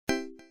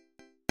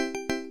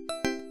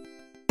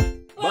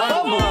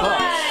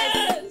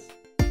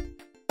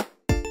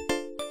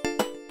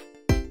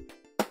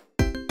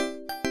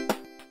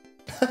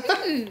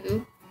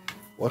Ooh.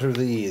 What are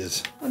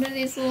these? What are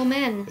these little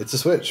men? It's a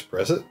switch.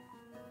 Press it.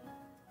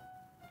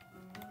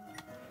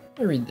 Let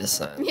me read this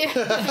sign. Yeah.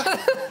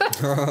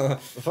 The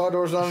 5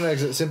 doors on an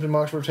exit simply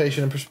marks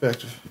rotation and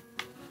perspective.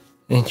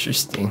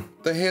 Interesting.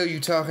 The hell you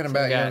talking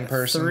about, We got young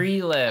person?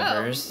 3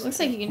 levers. Oh, looks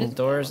like you can just...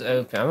 Doors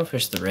open. I'm gonna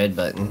push the red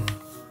button.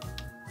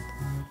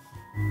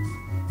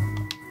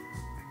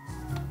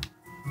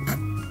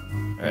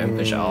 Alright, I'm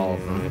pushing all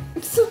of them.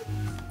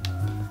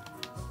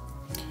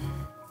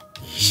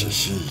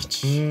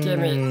 Give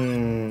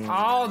me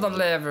all the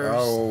levers.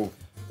 Oh,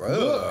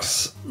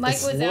 Looks. Mike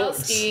It's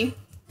Wazowski.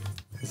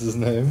 Is his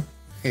name?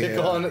 Pick Yeah.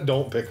 on,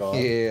 don't pick on.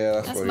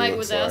 Yeah, That's what Mike he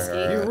looks Wazowski.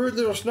 Like, You alright. rude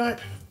little snipe.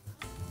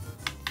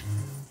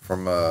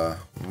 From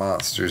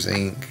Monsters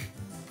Inc.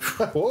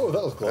 Whoa,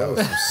 that was That close.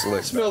 was some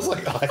slick. Smells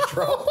like eye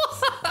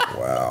drops.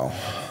 Wow.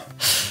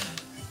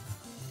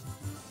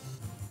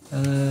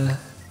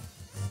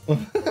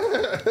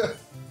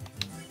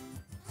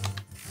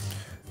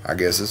 I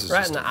guess this is Right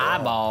just in a the ball.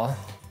 eyeball.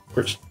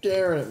 Quit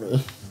staring at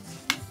me.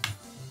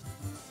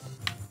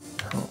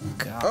 Oh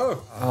god.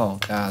 Oh. Oh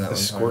god, that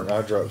was Squirting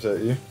hard. eye drops at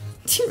you.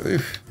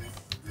 Oof.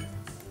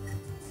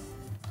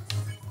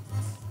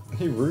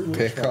 He rude little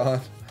Pick snipe.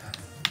 on.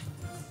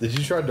 Did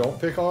you try don't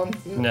pick on?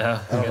 No, I I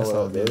don't guess know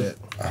I'll what do it it.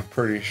 I'm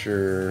pretty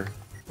sure I'm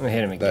gonna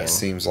hit him again. that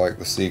seems like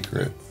the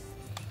secret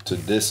to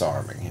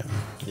disarming him.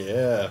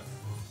 Yeah.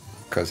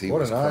 Because he What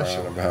was an eye crying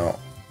shot. about.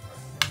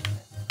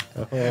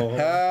 Oh.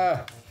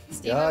 Ah!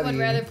 Steven Got would him.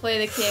 rather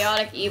play the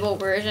chaotic evil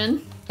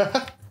version.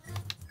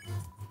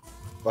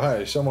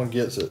 Hey, someone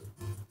gets it.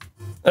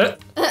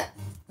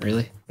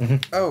 Really?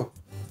 Oh.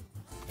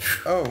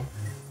 Oh.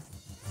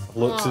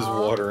 Looks is Aw.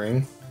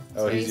 watering.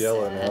 Oh, Very he's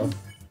yelling sad. now.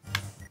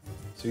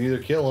 So you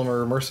either kill him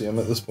or mercy him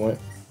at this point.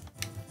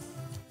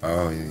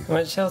 Oh, yeah. How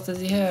much health does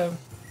he have?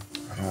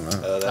 I don't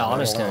know. That Oh, I'm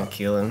might just be gonna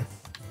kill him.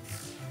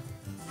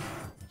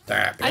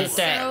 Stop I it. so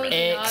that do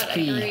not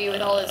XP. agree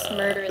with all this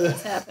murder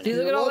that's happening. Dude,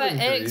 look at all that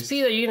love increase.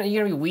 XP though.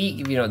 You're gonna be weak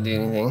if you don't do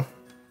anything.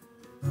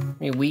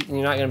 You're weak and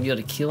you're not gonna be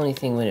able to kill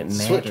anything when it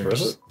matters. Switch,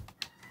 press it.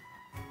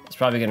 It's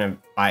probably gonna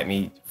bite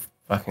me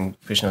fucking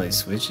pushing all these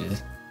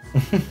switches.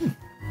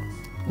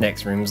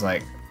 Next room's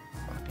like,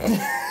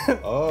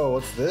 Oh,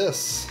 what's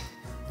this?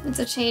 It's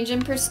a change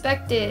in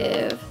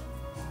perspective.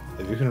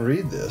 If you can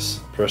read this,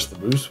 press the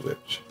blue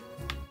switch.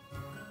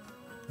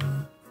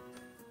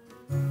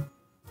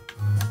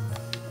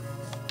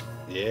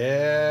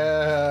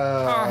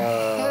 Yeah.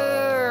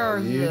 Oh,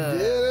 hell You yeah.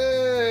 did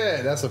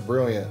it. That's a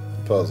brilliant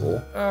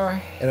puzzle.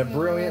 oh, And a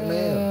brilliant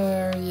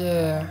man.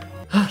 yeah.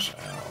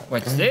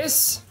 What's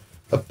this?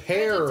 A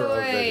pair of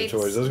Vegetoids.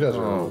 Vegetoids. Those guys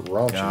are Oh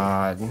raunchy.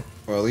 God.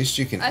 Well, at least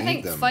you can I eat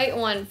think them. fight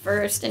one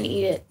first and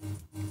eat it.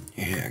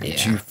 Yeah,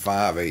 get Yeah. you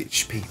 5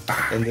 HP.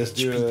 5 And this HP.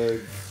 do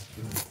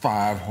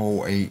 5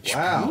 whole HP. a...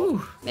 Wow.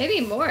 Ooh. Maybe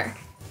more.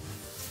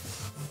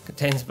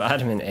 Contains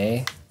vitamin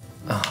A.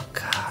 Oh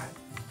God.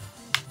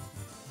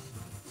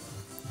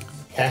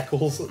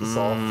 Hackles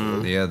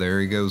softly. Yeah,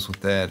 there he goes with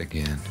that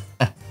again.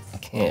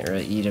 Can't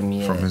really eat him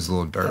yet. From his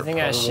little I dirt. think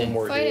I Probably one should.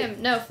 more Fight hit.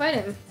 him. No, fight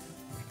him.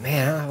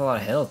 Man, I don't have a lot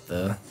of health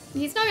though.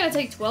 He's not gonna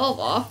take 12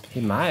 off. He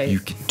might. You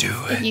can do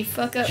If it. you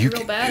fuck up You real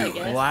can bad, I do it.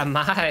 guess. Well, I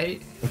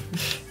might.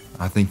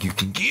 I think you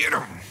can get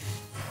him.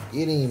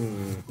 Eat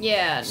him.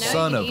 Yeah, now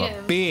Son you of can a eat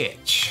him.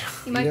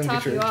 bitch. He Eat might him,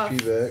 top get you your off.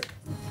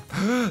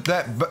 HP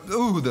back.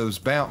 Ooh, those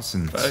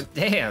bouncings. Oh,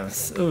 damn.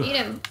 Ooh. Eat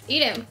him.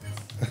 Eat him.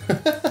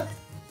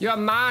 You're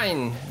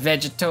mine,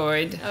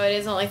 Vegetoid. Oh, it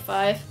is only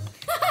 5.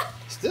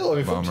 Still, I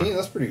mean, Bummer. 14,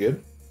 that's pretty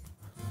good.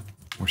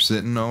 We're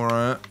sitting all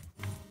right.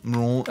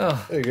 Roll.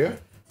 Oh, There you go.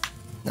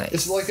 nice.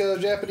 It's like a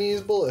Japanese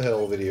bullet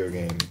hell video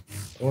game.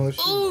 One of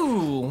those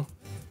Ooh.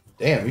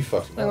 Damn, you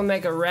fucked I'm him gonna up.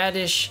 make a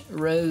radish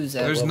rose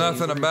out There's of it.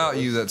 nothing about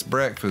you that's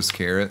breakfast,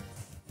 Carrot.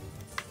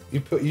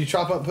 You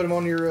chop up and put them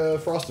on your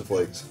Frosted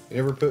Flakes. You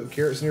ever put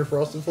carrots in your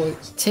Frosted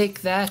Flakes?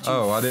 Take that. You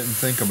Oh, I didn't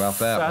think about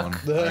that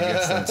Fuck. one. I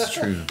guess that's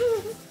true.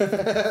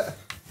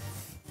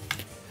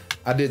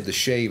 I did the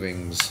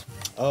shavings.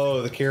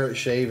 Oh, the carrot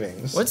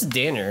shavings. What's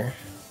dinner?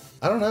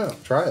 I don't know.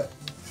 Try it.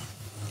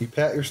 You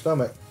pat your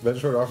stomach.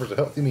 Vegetable offers a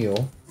healthy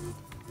meal.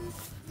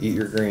 Eat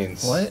your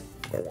greens. What?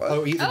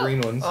 Oh, eat the Oh.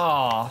 green ones.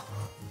 Oh,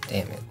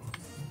 damn it.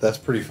 That's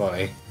pretty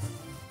funny.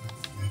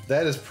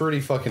 That is pretty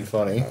fucking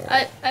funny.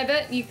 I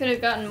bet you could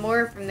have gotten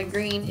more from the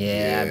green.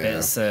 Yeah, I Yeah.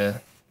 bet so.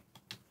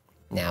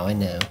 Now I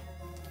know.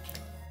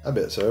 I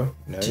bet so.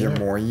 No, You're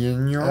more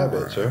yin your. I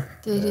bet so.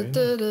 Yeah, yeah. Talk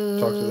to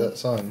Da-da-da-da. that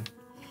sign.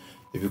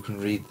 If you can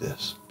read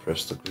this,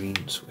 press the green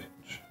switch.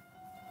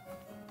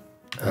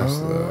 That's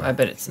the- I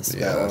bet it's this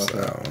Yeah, one. that's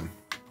that one.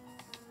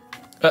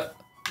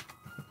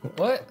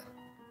 What?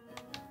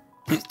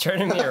 He's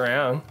turning me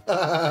around.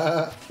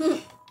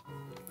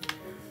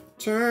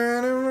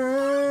 Turn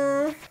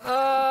around.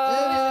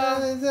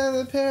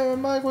 The pair of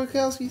Mike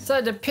Wachowski's.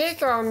 Decided to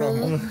pick on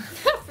me.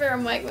 For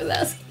Mike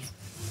Wazowski.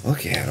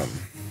 Look at him.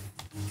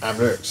 I'm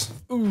next.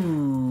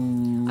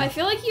 Ooh. I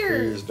feel like you're.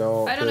 Please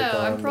don't. I don't know. pick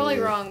I'm on probably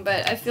me. wrong,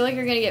 but I feel like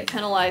you're gonna get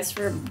penalized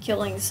for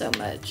killing so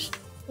much.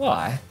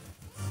 Why?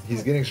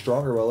 He's getting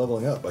stronger by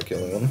leveling up by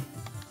killing them.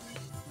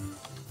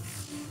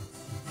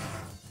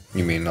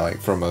 You mean like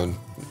from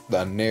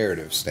a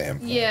narrative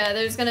standpoint? Yeah,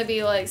 there's gonna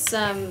be like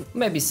some.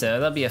 Maybe so.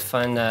 That'll be a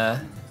fun.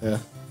 Yeah.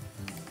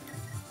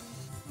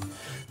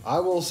 I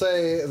will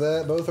say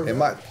that both are. It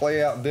might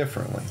play out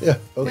differently. Yeah,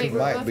 both Wait, are we're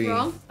valid. both be-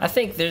 wrong? I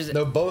think there's.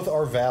 No, both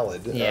are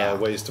valid Yeah.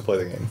 ways to play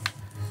the game.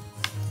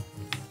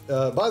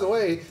 By the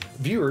way,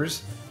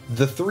 viewers,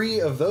 the three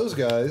of those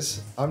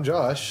guys, I'm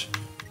Josh,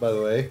 by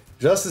the way.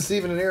 Justin,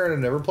 Steven, and Aaron have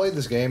never played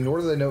this game,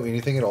 nor do they know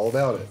anything at all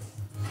about it.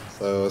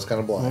 So it's kind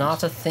of blind.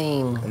 Not a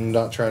thing. I'm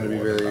not trying to be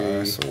What an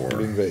very eyesore.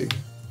 being vague.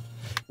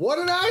 What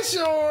an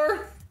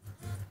eyesore!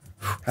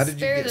 How did you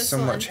Spare get this so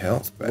one. much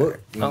health back? What?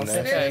 Oh, Nasty.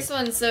 okay. Spare this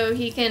one so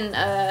he can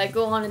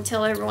go on and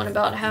tell everyone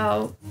about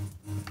how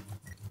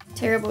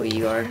terrible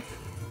you are.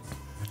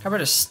 How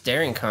about a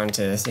staring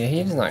contest? Yeah,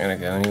 he's not gonna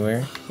go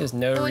anywhere. He has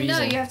no Oh reason.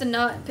 no, you have to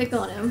not pick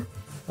on him.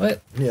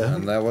 What? Yeah.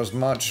 And there was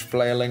much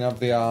flailing of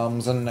the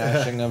arms and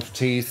gnashing of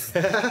teeth.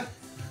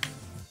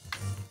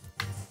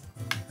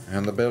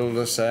 And the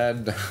builder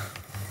said,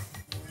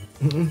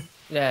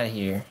 Get out of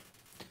here.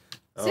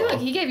 See, look,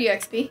 he gave you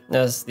XP.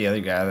 That's the other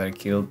guy that I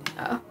killed.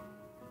 Oh.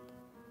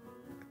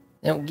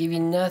 They don't give you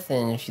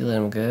nothing if you let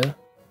him go.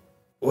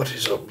 What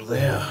is up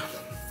there?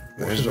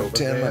 "There's no over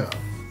telling." there?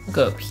 We'll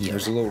go up here.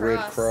 There's a little red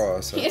Cross.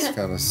 cross. That's Yeah.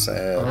 kind of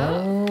sad.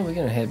 Oh, we're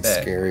gonna head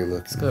back. Scary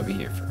Let's looking. go over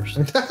here first.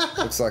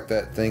 Looks like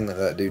that thing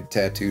that dude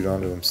tattooed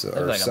onto himself,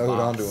 or Looks like a sewed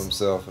box. onto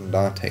himself in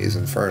Dante's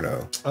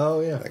Inferno. Oh,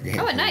 yeah. That game.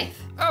 Oh, a knife.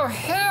 Oh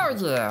hell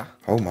yeah!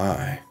 Oh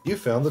my. You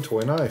found the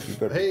toy knife. You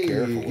better be Hey,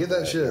 careful with get that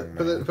that, shit. young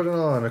Put man. it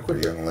on. Poor Equip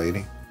it. young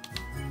lady.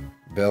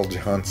 Bell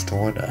John's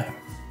toy knife.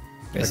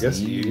 I guess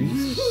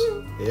you.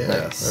 Yeah.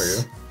 Nice. There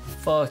you go.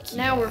 Fuck you.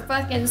 Now we're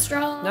fucking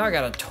strong. Now I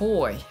got a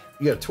toy.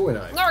 You got a toy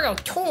knife. Now I got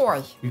a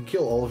toy. You can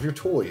kill all of your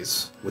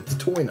toys with the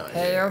toy knife.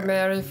 Hail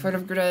Mary, full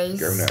of grace.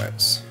 Go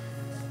nuts.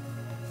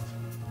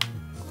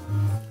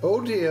 Oh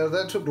dear,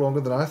 that took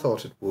longer than I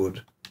thought it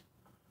would.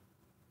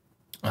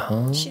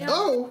 Uh-huh. She don't-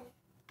 Oh!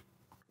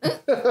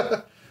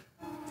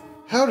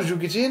 How did you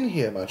get in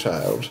here, my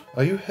child?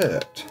 Are you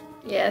hurt?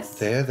 Yes.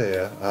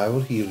 There, I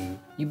will heal you.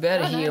 You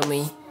better Oh, heal nice.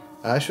 me.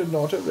 I should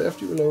not have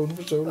left you alone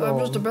for so long.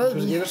 just a baby. It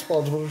was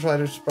irresponsible to try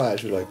to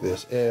surprise you like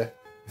this.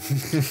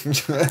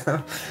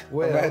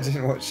 Well,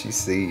 Imagine what she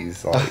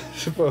sees. Like, I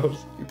suppose.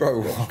 you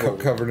probably walk up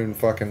covered in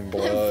fucking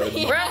blood.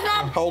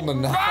 Holding a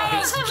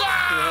knife.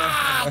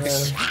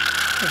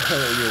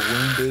 You're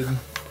wounded.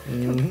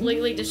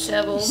 Completely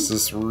disheveled. It's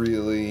this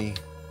really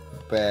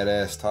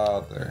badass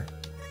toddler.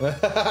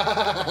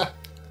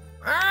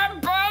 I'm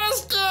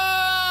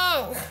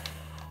Butter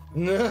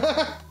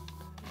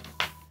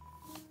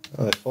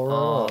Oh, they fall right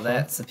Oh, off, huh?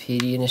 that's a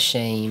pity and a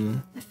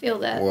shame. I feel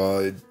that.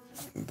 Well,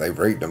 they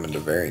raped them into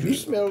very You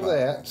smell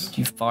that? Did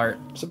you fart?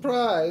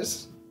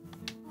 Surprise!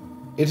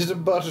 It is a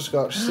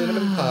butterscotch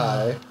cinnamon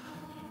pie.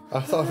 I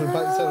thought we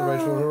might celebrate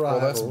your arrival. Well,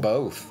 that's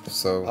both. I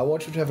So,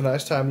 want you to have a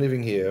nice time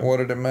living here. what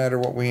did it matter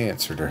what we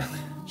answered her?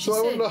 So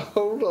I want to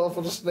hold off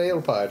on a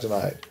snail pie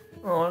tonight.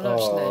 Oh, no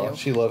Oh, snail.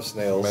 she loves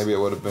snails. Maybe it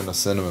would have been a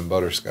cinnamon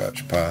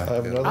butterscotch pie. I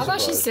have another I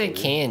thought she surprise said for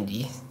you.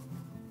 candy.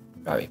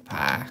 Probably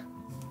pie.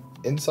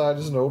 Inside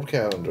is an old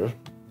calendar.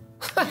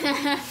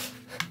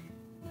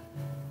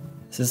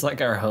 Is this like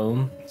our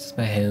home? This is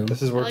my home.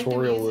 This is where I like the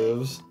Toriel music.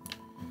 lives.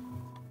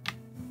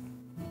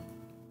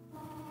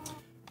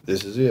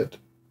 This is it.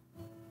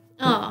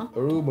 Oh.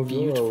 A room of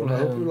your Beautiful own. I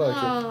hope you home. like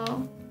it.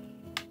 Oh.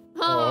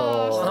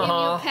 Oh, she gave you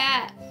Aw. a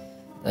pat.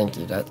 Thank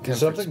you. That comforts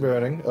Something me.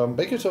 burning.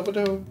 Make yourself at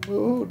home.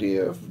 Oh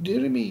dear,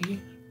 dearie me.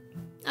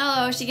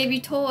 Oh, she gave you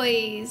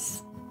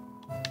toys.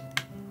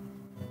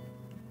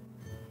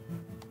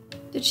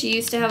 Did she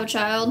used to have a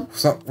child?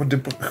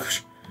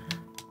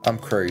 I'm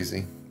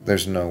crazy.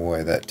 There's no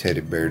way that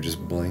teddy bear just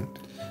blinked.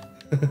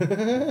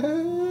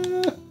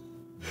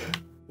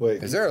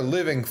 Wait, Is there a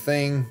living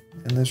thing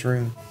in this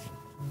room?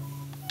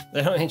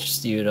 They don't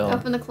interest you at all.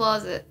 Open the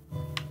closet.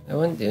 I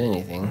wouldn't do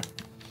anything.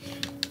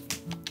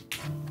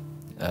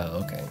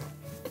 Oh, okay.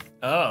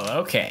 Oh,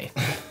 okay.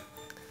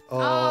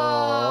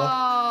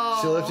 Aw,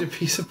 Oh. she left you a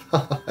piece of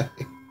pie.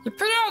 You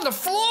put it on the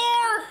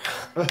floor?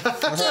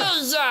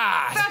 Jesus!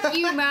 Fuck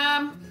you,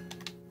 Mom.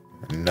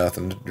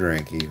 Nothing to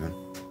drink, even.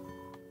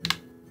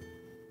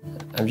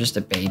 I'm just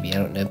a baby. I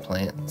don't know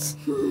plants.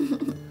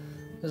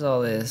 What's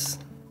all this?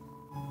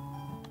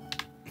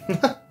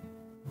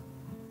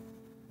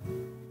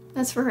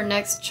 That's for her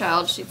next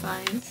child she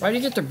finds. Why'd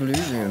you get the blue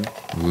room?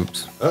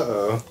 Whoops.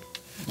 Uh-oh.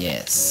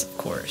 Yes, of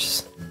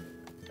course.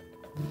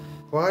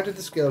 Why did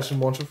the skeleton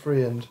want a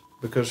friend?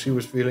 Because she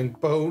was feeling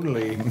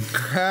lonely.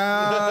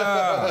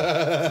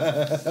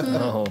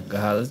 Oh,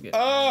 God. Let's get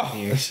out of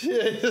here. She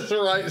just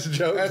writes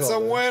jokes. That's a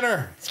on it.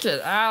 winner. Let's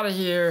get out of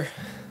here.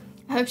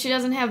 I hope she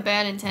doesn't have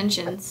bad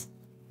intentions.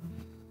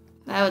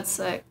 That would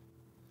suck.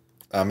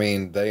 I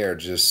mean, they are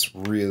just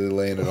really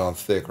laying it on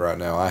thick right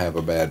now. I have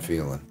a bad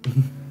feeling.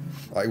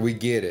 Like, we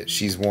get it.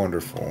 She's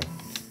wonderful.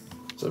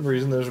 For some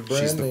reason, there's a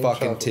brand She's the name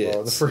fucking chocolate bar in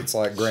the tits. fridge. It's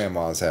like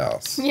grandma's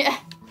house. Yeah.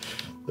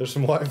 There's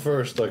some white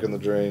fur stuck in the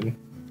drain.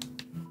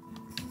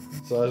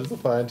 Size of the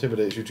pie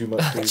intimidates you too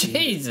much.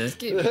 Jesus,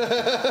 get me.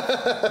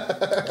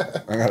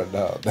 I gotta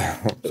dial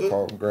down. It's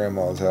called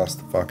Grandma's house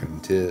the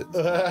fucking tits.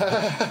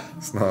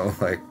 It's not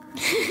like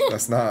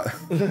that's not.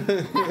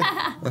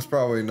 That's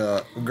probably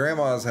not.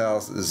 Grandma's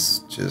house is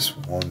just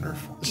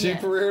wonderful. She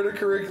prepared a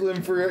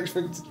curriculum for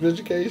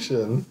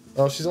education.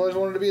 Oh, she's always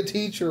wanted to be a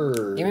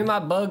teacher. Give me my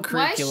bug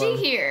Why is curriculum.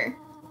 she here?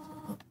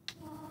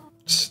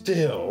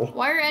 Still.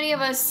 Why are any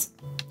of us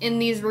in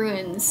these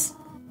ruins?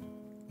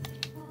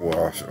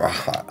 Well,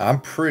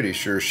 I'm pretty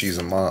sure she's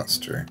a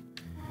monster.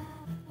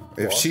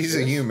 If Well, she's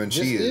a human, this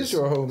she is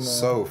your home now.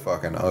 so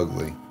fucking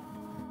ugly.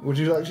 Would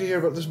you like to hear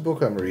about this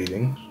book I'm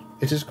reading?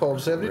 It is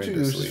called 72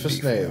 Uses for Horrendously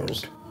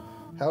Snails.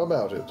 How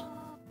about it?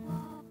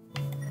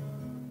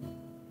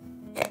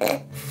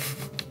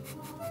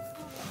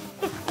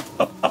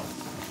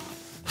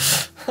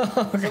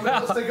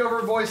 Let's take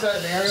over voice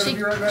acting. I'm gonna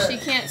be right back. She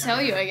can't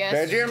tell you, I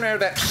guess. Did you know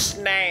that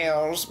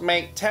snails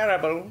make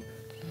terrible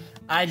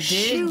I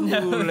did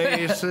know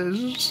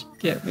that.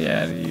 Get me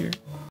out of here.